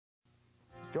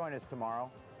Join us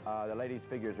tomorrow. The ladies'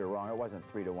 figures are wrong. It wasn't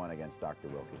 3-1 against Dr.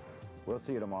 Wilkie. We'll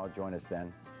see you tomorrow. Join us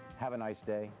then. Have a nice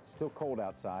day. Still cold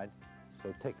outside,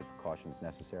 so take the precautions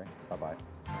necessary. Bye-bye.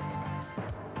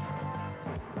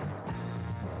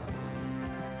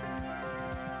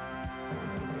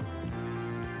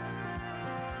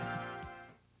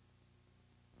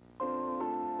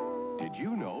 Did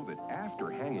you know that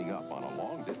after hanging up on a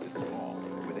long-distance call,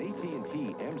 with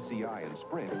AT&T, MCI, and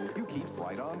Sprint, you keep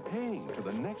right on paying to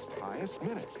the next highest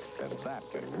minute? And that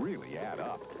can really add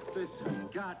up. This has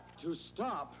got to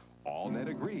stop. Allnet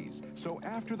agrees. So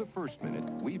after the first minute,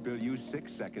 we bill you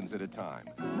 6 seconds at a time,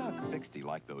 not 60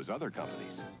 like those other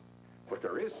companies. But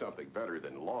there is something better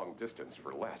than long distance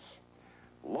for less.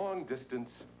 Long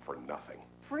distance for nothing.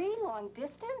 Free long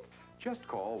distance? Just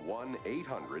call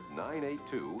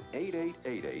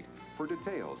 1-800-982-8888 for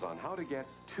details on how to get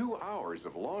 2 hours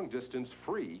of long distance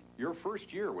free your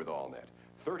first year with Allnet.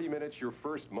 30 minutes your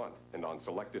first month and on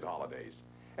selected holidays.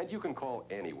 And you can call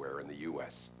anywhere in the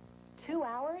U.S. 2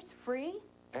 hours free?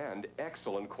 And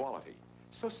excellent quality.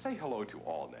 So say hello to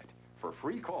Allnet for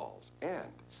free calls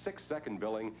and 6-second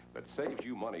billing that saves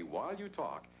you money while you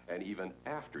talk and even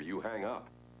after you hang up.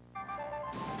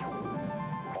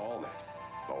 Allnet,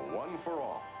 the one for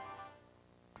all.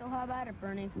 So how about it,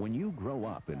 Bernie? When you grow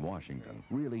up in Washington,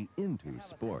 really into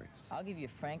sports, I'll give you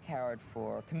Frank Howard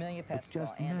for Camellia Pascal.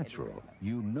 it's just natural.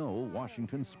 You know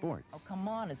Washington sports. Oh, come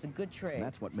on, it's a good trade. And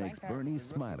that's what makes Bernie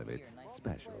Smilovitz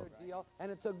special.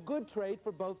 And it's a good trade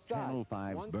for both sides. Channel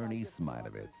 5's Bernie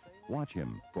Smilovitz. Watch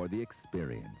him for the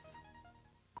experience.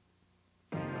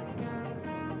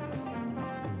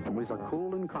 Families are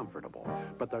cool and comfortable,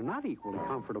 but they're not equally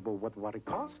comfortable with what it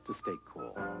costs to stay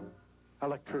cool.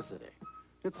 Electricity.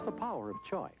 It's the power of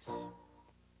choice.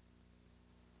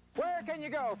 Where can you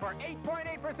go for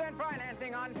 8.8%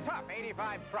 financing on top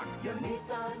 85 trucks? Your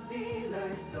Nissan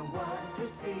dealer's the one to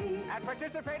see. At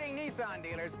participating Nissan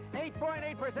dealers,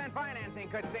 8.8% financing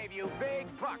could save you big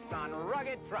bucks on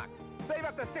rugged trucks. Save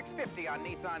up to $650 on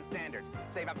Nissan Standards.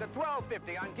 Save up to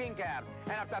 $1,250 on King Cabs.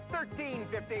 And up to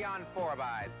 $1,350 on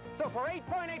 4xs. So for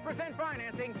 8.8%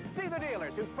 financing, see the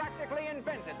dealers who practically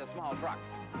invented the small truck.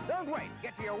 Don't wait.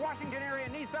 Get to your Washington area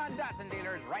Nissan Datsun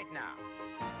dealers right now.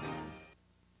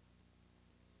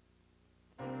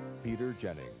 Peter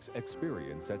Jennings.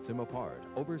 Experience sets him apart.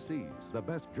 Overseas. The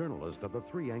best journalist of the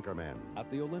 3 anchormen.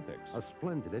 At the Olympics. A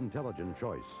splendid, intelligent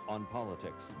choice. On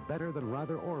politics. Better than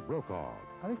Rather or Brokaw.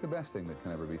 I think the best thing that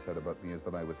can ever be said about me is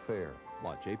that I was fair.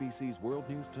 Watch ABC's World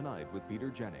News Tonight with Peter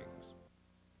Jennings.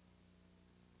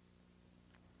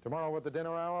 Tomorrow at the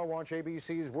dinner hour, watch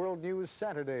ABC's World News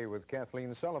Saturday with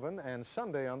Kathleen Sullivan, and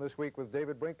Sunday on This Week with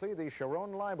David Brinkley, the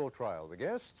Sharon libel trial. The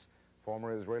guests,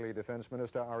 former Israeli Defense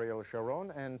Minister Ariel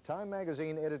Sharon and Time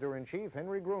Magazine Editor-in-Chief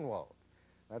Henry Grunwald.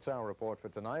 That's our report for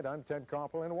tonight. I'm Ted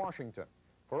Koppel in Washington.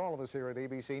 For all of us here at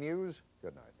ABC News,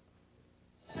 good night.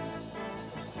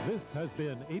 This has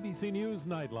been ABC News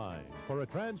Nightline. For a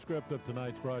transcript of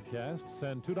tonight's broadcast,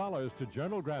 send $2 to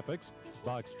Journal Graphics,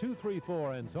 Box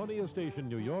 234, Ansonia Station,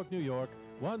 New York, New York,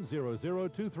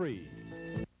 10023.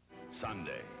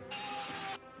 Sunday.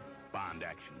 Bond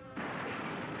action.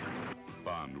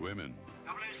 Bond women.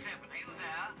 007, are you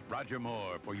there? Roger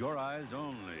Moore, for your eyes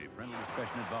only. Friendly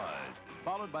discretion advised.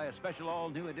 Followed by a special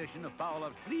all-new edition of Foul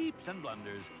of Sleeps and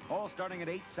Blunders, all starting at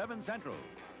 8/7 Central.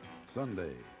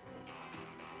 Sunday.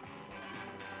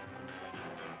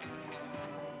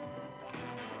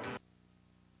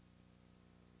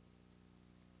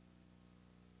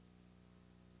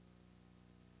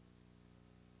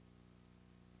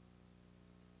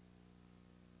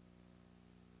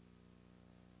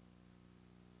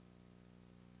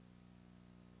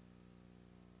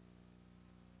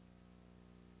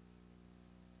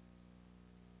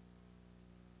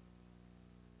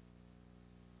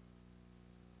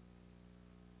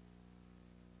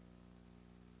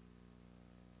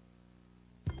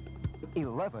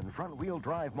 $11 front-wheel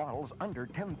drive models under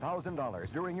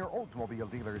 $10,000 during your Oldsmobile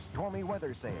dealer's stormy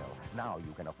weather sale. Now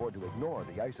you can afford to ignore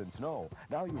the ice and snow.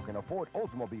 Now you can afford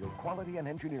Oldsmobile quality and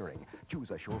engineering.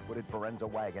 Choose a sure-footed Forenza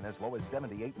wagon as low as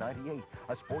 $78.98,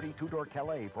 a sporty two-door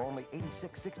Calais for only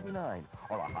 $86.69,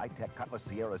 or a high-tech Cutlass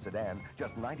Sierra sedan,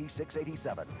 just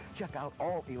 $96.87. Check out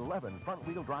all 11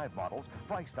 front-wheel drive models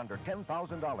priced under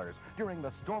 $10,000 during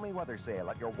the stormy weather sale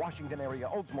at your Washington area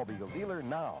Oldsmobile dealer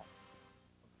now.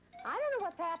 I don't know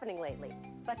what's happening lately,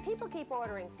 but people keep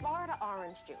ordering Florida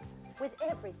orange juice with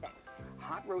everything.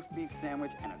 Hot roast beef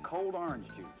sandwich and a cold orange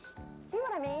juice. See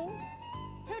what I mean?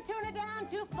 2 tuna down,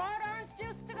 2 Florida orange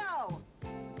juice to go.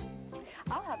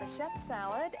 I'll have a chef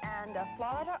salad and a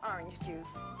Florida orange juice.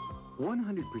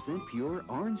 100% pure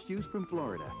orange juice from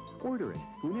Florida. Order it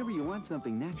whenever you want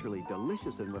something naturally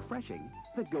delicious and refreshing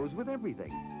that goes with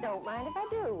everything. Don't mind if I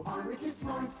do. Orange is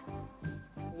smart.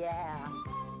 Yeah.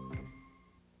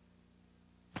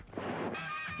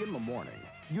 In the morning,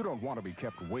 you don't want to be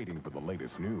kept waiting for the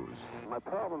latest news. My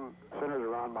problem centers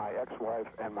around my ex-wife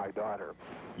and my daughter.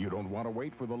 You don't want to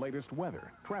wait for the latest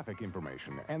weather, traffic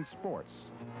information, and sports.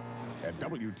 At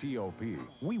WTOP,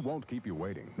 we won't keep you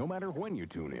waiting, no matter when you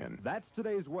tune in. That's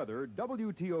today's weather.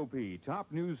 WTOP,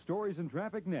 top news, stories, and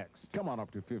traffic next. Come on up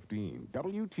to 15.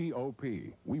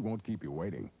 WTOP, we won't keep you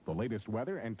waiting. The latest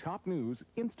weather and top news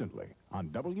instantly on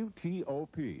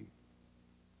WTOP.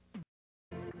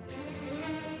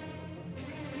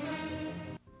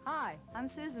 Hi, I'm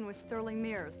Susan with Sterling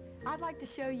Mirrors. I'd like to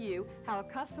show you how a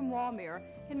custom wall mirror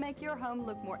can make your home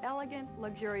look more elegant,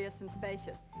 luxurious, and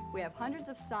spacious. We have hundreds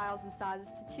of styles and sizes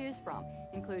to choose from,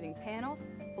 including panels,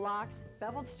 blocks,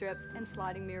 beveled strips, and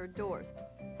sliding mirrored doors.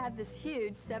 Have this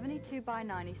huge 72 by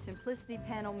 90 Simplicity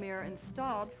panel mirror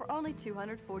installed for only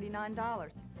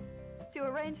 $249. To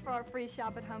arrange for our free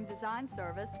shop-at-home design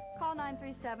service, call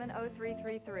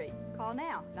 937-0333. Call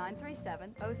now,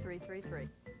 937-0333.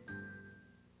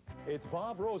 It's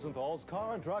Bob Rosenthal's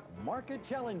Car and Truck Market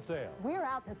Challenge Sale. We're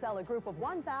out to sell a group of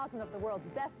 1,000 of the world's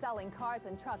best-selling cars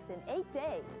and trucks in 8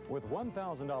 days. With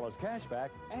 $1,000 cash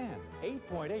back and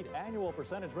 8.8 annual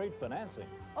percentage rate financing.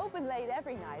 Open late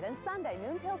every night and Sunday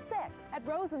noon till 6 at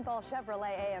Rosenthal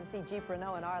Chevrolet AMC Jeep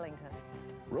Renault in Arlington.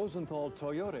 Rosenthal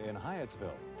Toyota in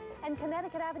Hyattsville. And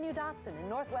Connecticut Avenue Datsun in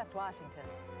Northwest Washington.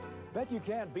 Bet you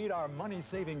can't beat our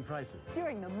money-saving prices.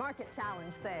 During the Market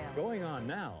Challenge Sale. Going on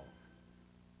now.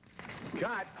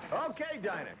 Cut. Okay,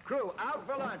 Dinah. Crew, out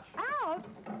for lunch. Out?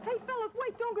 Hey, fellas,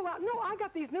 wait, don't go out. No, I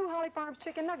got these new Holly Farms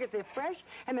chicken nuggets. They're fresh,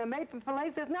 and they're made from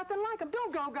fillets. There's nothing like them.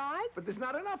 Don't go, guys. But there's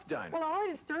not enough, Dinah. Well, I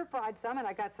already stir-fried some, and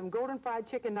I got some golden fried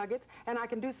chicken nuggets, and I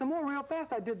can do some more real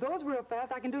fast. I did those real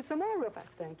fast. I can do some more real fast.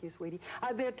 Thank you, sweetie.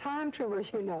 They're time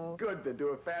trimmers, you know. Good, then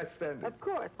do it fast then. Of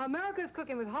course. America's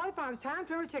cooking with Holly Farms time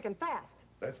trimmer chicken fast.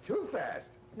 That's too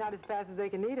fast. Not as fast as they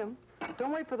can eat them.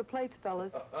 Don't wait for the plates,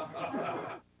 fellas.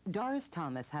 Doris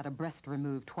Thomas had a breast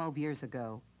removed 12 years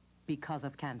ago because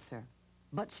of cancer.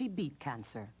 But she beat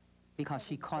cancer because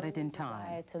she caught it in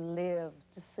time. To live,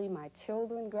 to see my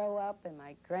children grow up and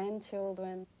my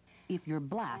grandchildren. If you're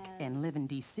black and live in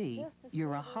D.C.,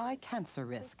 you're a high cancer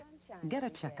risk. Get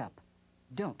a checkup.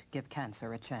 Don't give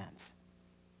cancer a chance.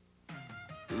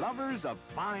 Lovers of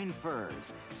fine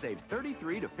furs. Save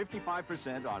 33 to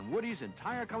 55% on Woody's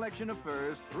entire collection of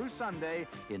furs through Sunday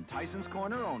in Tyson's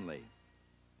Corner only.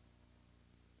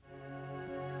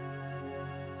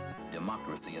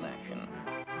 Democracy in action.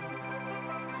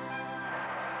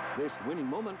 This winning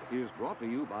moment is brought to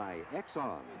you by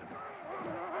Exxon.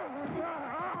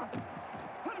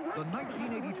 The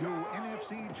 1982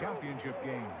 NFC Championship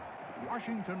game.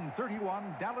 Washington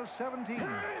 31, Dallas 17.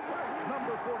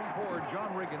 Number 44,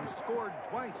 John Riggins, scored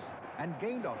twice and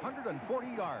gained 140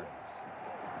 yards.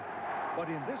 But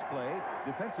in this play,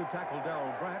 defensive tackle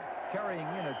Darrell Brandt, carrying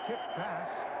in a tipped pass,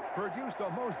 produced a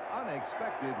most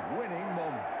unexpected winning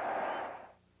moment.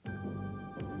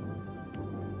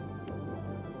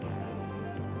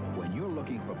 When you're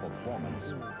looking for performance,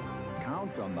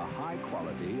 count on the high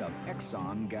quality of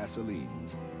Exxon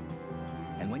gasolines.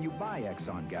 And when you buy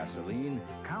Exxon gasoline,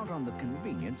 count on the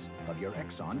convenience of your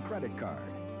Exxon credit card.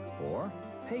 Or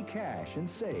pay cash and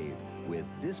save with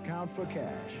Discount for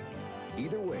Cash.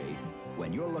 Either way,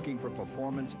 when you're looking for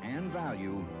performance and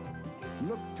value,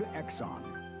 look to Exxon.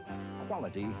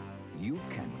 Quality you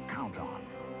can count on.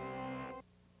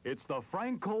 It's the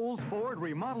Frank Coles Ford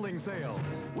Remodeling Sale.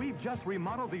 We've just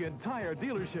remodeled the entire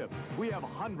dealership. We have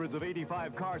hundreds of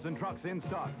 85 cars and trucks in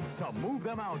stock. To move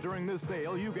them out during this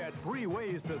sale, you get 3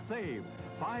 ways to save.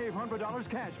 $500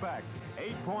 cash back,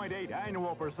 8.8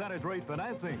 annual percentage rate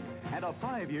financing, and a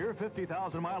 5-year,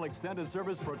 50,000-mile extended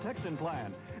service protection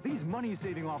plan. These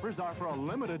money-saving offers are for a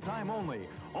limited time only.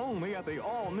 Only at the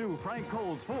all-new Frank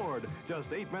Coles Ford,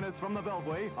 just 8 minutes from the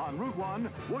Beltway on Route 1,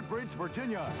 Woodbridge,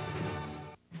 Virginia.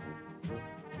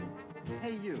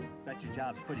 Hey, you. Bet your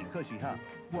job's pretty cushy, huh?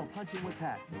 Well, punch in with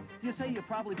Pat. You say you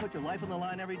probably put your life on the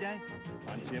line every day?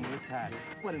 Punch in with Pat.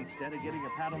 But instead of getting a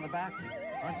pat on the back,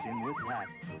 punch in with Pat.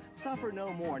 Suffer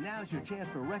no more. Now's your chance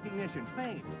for recognition,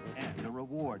 fame, and a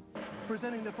reward.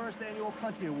 Presenting the first annual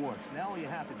Punchy Awards. Now all you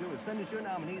have to do is send us your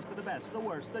nominees for the best, the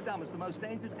worst, the dumbest, the most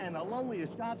dangerous, and the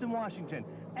loneliest jobs in Washington.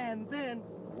 And then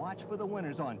watch for the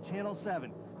winners on Channel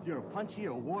 7, your Punchy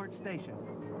Award station.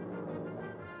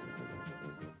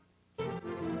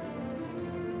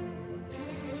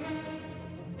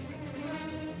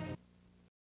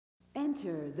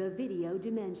 Enter the video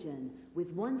dimension with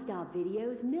One-Stop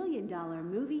Video's $1 million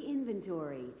movie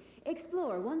inventory.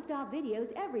 Explore One-Stop Video's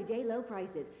everyday low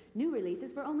prices. New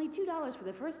releases for only $2 for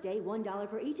the first day, $1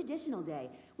 for each additional day.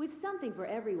 With something for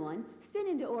everyone, spin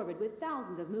into orbit with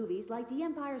thousands of movies like The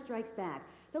Empire Strikes Back,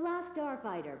 The Last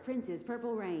Starfighter, Prince's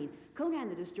Purple Rain, Conan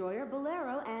the Destroyer,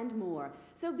 Bolero, and more.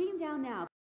 So beam down now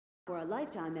for a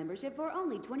lifetime membership for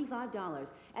only $25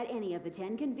 at any of the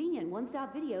 10 convenient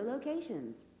One-Stop Video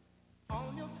locations.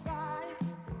 On your side,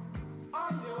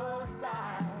 on your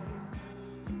side.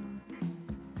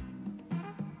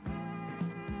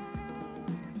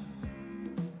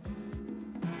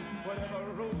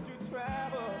 Whatever road you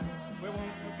travel, we want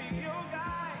to be your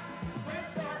guide. We're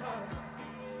seven,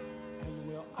 and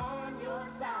we're on your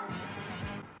side.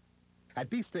 At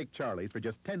Beefsteak Charlie's, for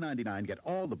just $10.99, get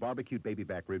all the barbecued baby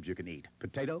back ribs you can eat.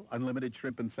 Potato, unlimited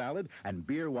shrimp and salad, and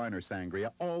beer, wine, or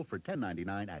sangria, all for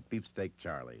 $10.99 at Beefsteak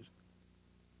Charlie's.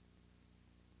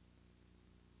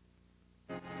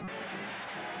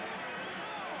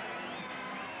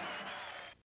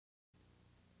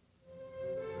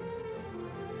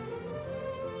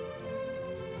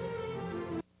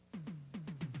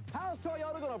 How's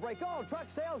Toyota going to break all truck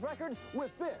sales records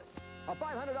with this? A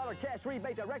 $500 cash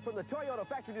rebate direct from the Toyota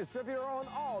factory distributor on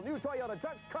all new Toyota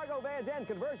trucks, cargo vans, and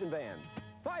conversion vans.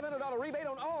 $500 rebate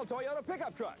on all Toyota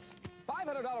pickup trucks.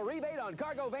 $500 rebate on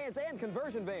cargo vans and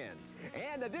conversion vans.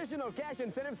 And additional cash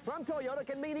incentives from Toyota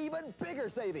can mean even bigger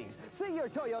savings. See your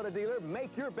Toyota dealer,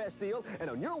 make your best deal, and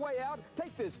on your way out,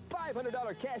 take this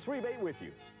 $500 cash rebate with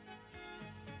you.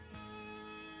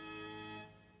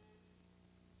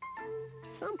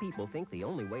 Some people think the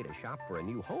only way to shop for a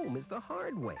new home is the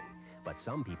hard way. But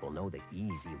some people know the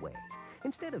easy way.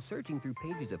 Instead of searching through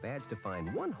pages of ads to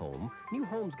find one home, New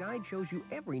Homes Guide shows you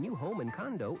every new home and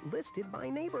condo listed by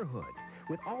neighborhood,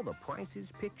 with all the prices,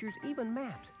 pictures, even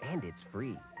maps, and it's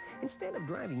free. Instead of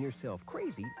driving yourself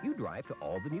crazy, you drive to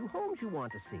all the new homes you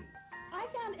want to see. I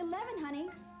found 11, honey.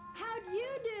 How'd you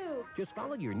do? Just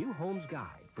follow your New Homes Guide.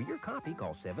 For your copy,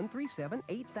 call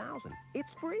 737-8000. It's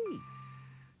free.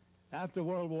 After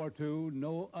World War II,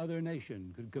 no other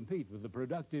nation could compete with the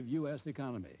productive U.S.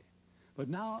 economy. But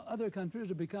now other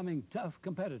countries are becoming tough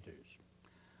competitors.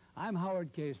 I'm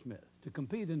Howard K. Smith. To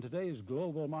compete in today's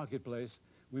global marketplace,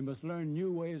 we must learn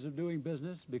new ways of doing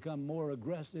business, become more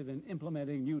aggressive in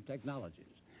implementing new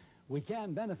technologies. We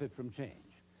can benefit from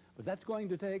change, but that's going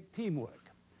to take teamwork.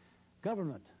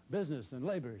 Government, business, and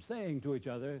labor saying to each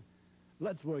other,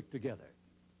 let's work together.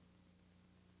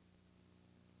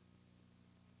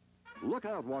 Look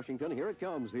out, Washington. Here it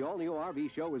comes. The all-new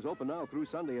RV show is open now through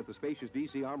Sunday at the spacious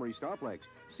D.C. Armory Starplex.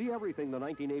 See everything the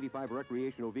 1985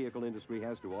 recreational vehicle industry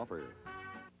has to offer.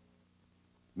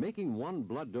 Making one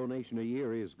blood donation a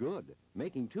year is good.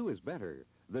 Making two is better.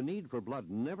 The need for blood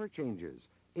never changes.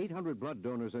 800 blood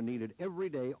donors are needed every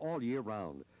day all year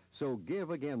round. So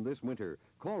give again this winter.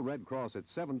 Call Red Cross at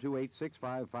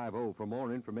 728-6550 for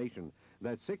more information.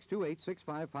 That's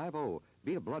 628-6550.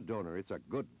 Be a blood donor. It's a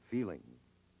good feeling.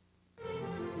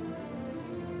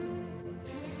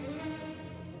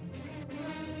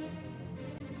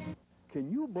 Can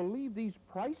you believe these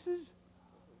prices?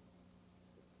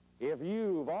 If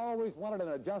you've always wanted an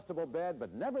adjustable bed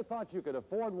but never thought you could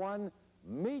afford one,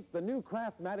 meet the new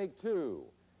Craftmatic 2.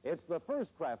 It's the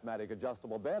first Craftmatic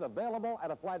adjustable bed available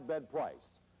at a flatbed price.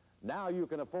 Now you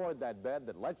can afford that bed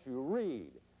that lets you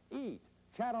read, eat,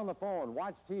 chat on the phone,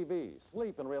 watch TV,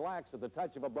 sleep and relax at the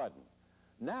touch of a button.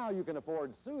 Now you can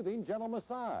afford soothing, gentle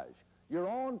massage, your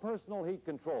own personal heat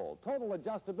control, total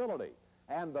adjustability,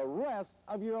 and the rest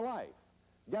of your life.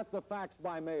 Get the facts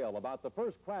by mail about the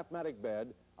first Craftmatic bed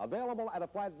available at a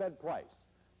flatbed price.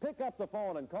 Pick up the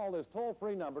phone and call this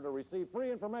toll-free number to receive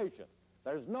free information.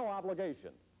 There's no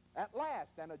obligation. At last,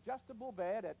 an adjustable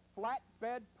bed at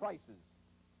flatbed prices.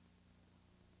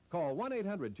 Call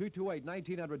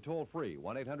 1-800-228-1900 toll-free,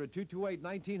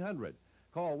 1-800-228-1900.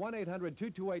 Call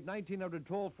 1-800-228-1900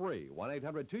 toll-free,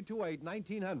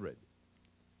 1-800-228-1900.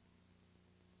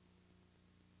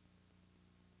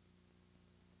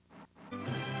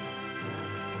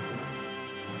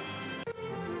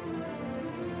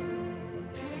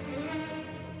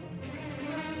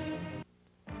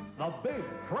 The big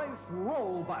price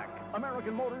rollback.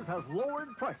 American Motors has lowered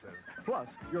prices. Plus,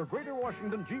 your Greater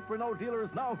Washington Jeep Renault dealers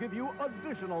now give you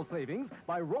additional savings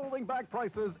by rolling back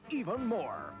prices even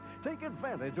more. Take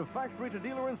advantage of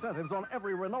factory-to-dealer incentives on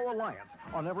every Renault Alliance,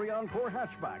 on every Encore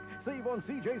hatchback. Save on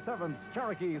CJ7s,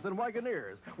 Cherokees, and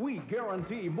Wagoneers. We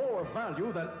guarantee more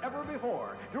value than ever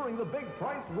before during the big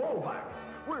price rollback.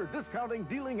 We're discounting,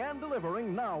 dealing, and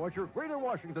delivering now at your Greater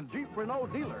Washington Jeep Renault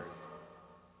dealers.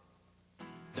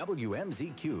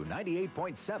 WMZQ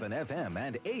 98.7 FM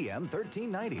and AM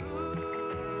 1390.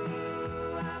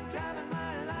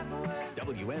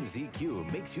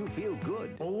 WMZQ makes you feel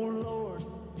good. Oh, Lord,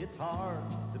 it's hard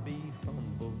to be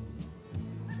humble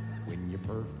when you're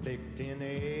perfect in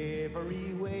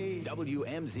every way.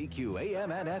 WMZQ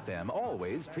AM and FM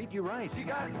always treat you right. You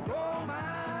got to go,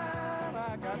 man,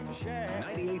 I got to share.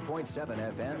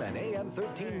 98.7 FM and AM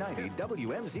 1390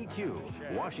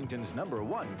 WMZQ, Washington's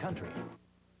 #1 country.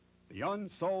 The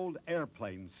unsold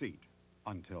airplane seat.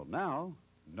 Until now,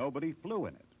 nobody flew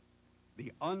in it.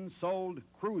 The unsold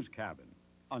cruise cabin.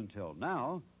 Until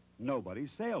now, nobody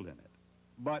sailed in it.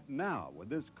 But now, with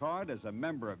this card as a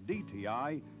member of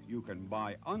DTI, you can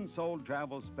buy unsold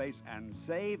travel space and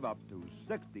save up to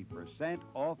 60%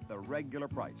 off the regular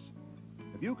price.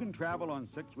 If you can travel on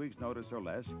 6 weeks' notice or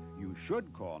less, you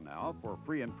should call now for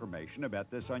free information about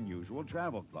this unusual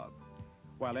travel club.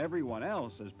 While everyone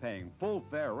else is paying full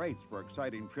fare rates for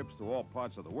exciting trips to all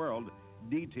parts of the world,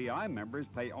 DTI members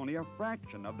pay only a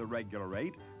fraction of the regular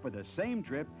rate for the same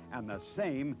trip and the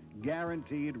same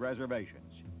guaranteed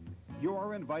reservations. You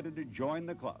are invited to join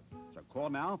the club, so call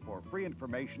now for free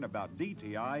information about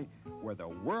DTI, where the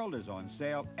world is on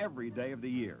sale every day of the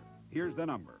year. Here's the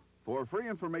number. For free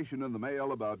information in the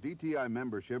mail about DTI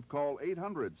membership, call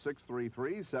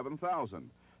 800-633-7000.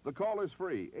 The call is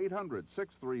free,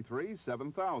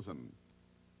 800-633-7000.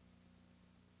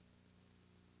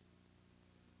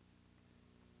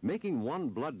 Making one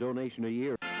blood donation a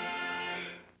year.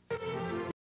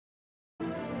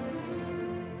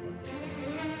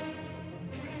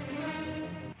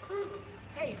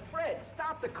 Hey, Fred,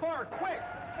 stop the car, quick!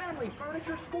 Family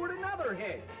Furniture scored another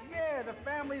hit. Yeah, the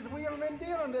family's wheeling and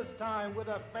dealing this time with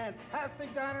a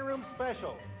fantastic dining room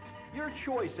special. Your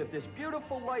choice of this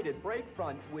beautiful lighted break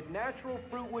front with natural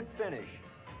fruitwood finish.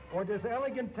 Or this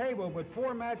elegant table with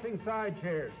 4 matching side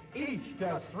chairs, each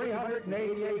just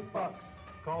 $388.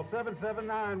 Call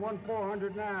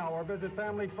 779-1400 now or visit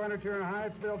Family Furniture in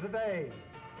Hyattsville today.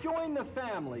 Join the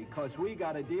family, because we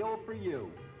got a deal for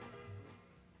you.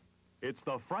 It's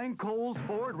the Frank Coles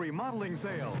Ford remodeling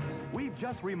sale. We've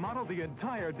just remodeled the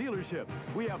entire dealership.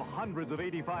 We have hundreds of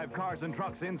 85 cars and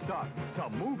trucks in stock. To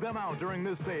move them out during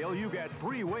this sale, you get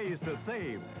 3 ways to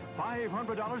save.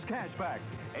 $500 cash back,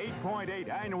 8.8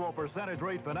 annual percentage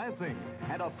rate financing,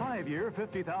 and a 5-year,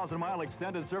 50,000-mile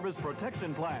extended service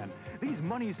protection plan. These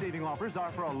money-saving offers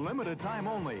are for a limited time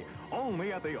only.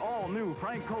 Only at the all-new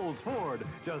Frank Coles Ford,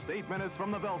 just 8 minutes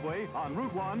from the Beltway on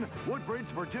Route 1, Woodbridge,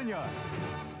 Virginia.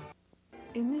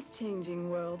 In this changing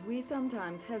world, we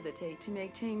sometimes hesitate to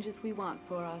make changes we want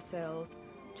for ourselves,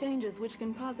 changes which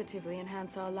can positively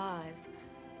enhance our lives.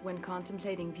 When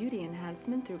contemplating beauty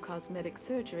enhancement through cosmetic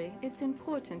surgery, it's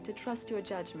important to trust your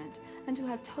judgment and to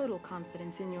have total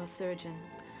confidence in your surgeon.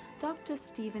 Dr.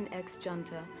 Stephen X.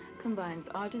 Junta combines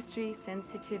artistry,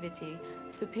 sensitivity,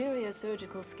 superior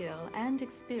surgical skill, and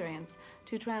experience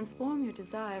to transform your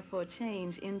desire for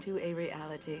change into a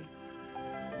reality.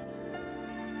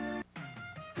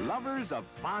 Lovers of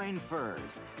fine furs.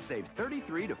 Save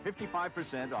 33 to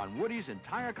 55% on Woody's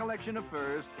entire collection of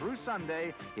furs through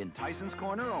Sunday in Tyson's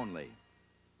Corner only.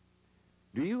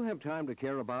 Do you have time to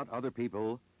care about other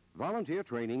people? Volunteer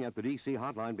training at the D.C.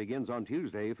 hotline begins on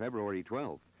Tuesday, February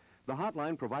 12th. The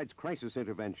hotline provides crisis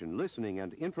intervention, listening,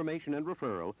 and information and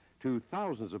referral to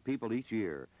thousands of people each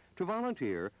year. To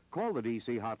volunteer, call the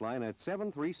D.C. hotline at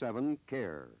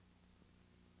 737-CARE.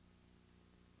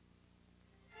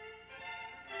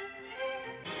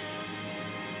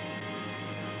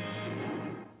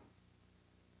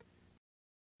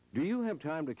 Do you have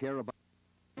time to care about...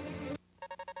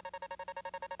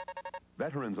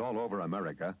 Veterans all over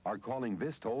America are calling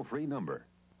this toll-free number.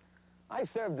 I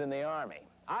served in the Army.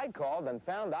 I called and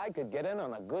found I could get in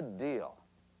on a good deal.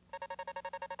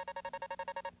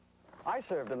 I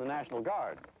served in the National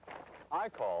Guard. I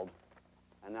called,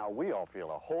 and now we all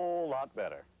feel a whole lot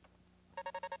better.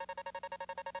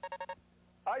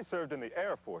 I served in the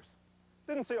Air Force.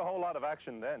 Didn't see a whole lot of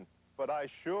action then, but I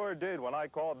sure did when I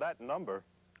called that number.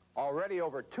 Already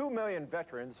over 2 million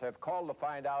veterans have called to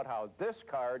find out how this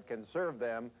card can serve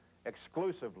them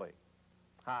exclusively.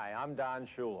 Hi, I'm Don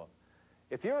Shula.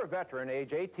 If you're a veteran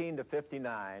age 18 to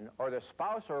 59 or the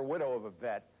spouse or widow of a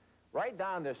vet, write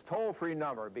down this toll-free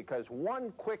number because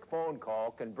one quick phone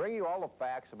call can bring you all the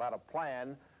facts about a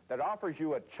plan that offers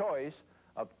you a choice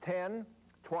of $10,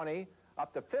 $20,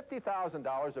 up to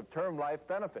 $50,000 of term life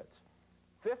benefits.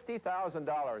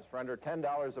 $50,000 for under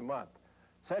 $10 a month.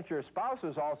 Since your spouse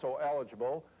is also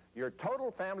eligible, your total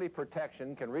family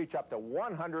protection can reach up to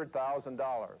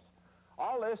 $100,000.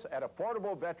 All this at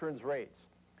affordable veterans rates.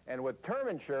 And with term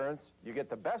insurance, you get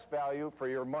the best value for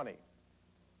your money.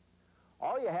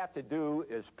 All you have to do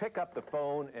is pick up the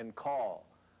phone and call.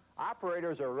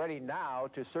 Operators are ready now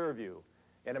to serve you.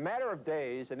 In a matter of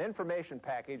days, an information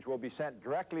package will be sent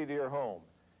directly to your home.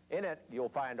 In it, you'll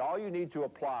find all you need to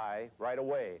apply right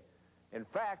away. In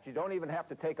fact, you don't even have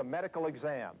to take a medical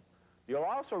exam. You'll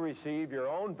also receive your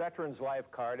own Veterans Life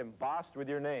card embossed with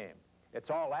your name. It's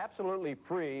all absolutely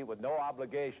free with no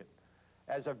obligation.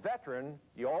 As a veteran,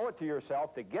 you owe it to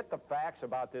yourself to get the facts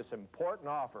about this important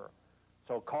offer.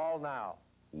 So call now.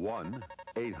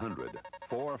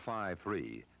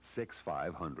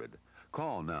 1-800-453-6500.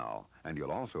 Call now, and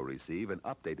you'll also receive an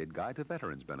updated guide to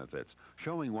veterans benefits,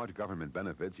 showing what government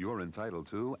benefits you're entitled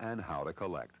to and how to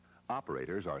collect.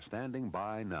 Operators are standing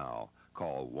by now.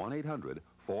 Call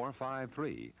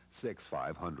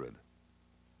 1-800-453-6500.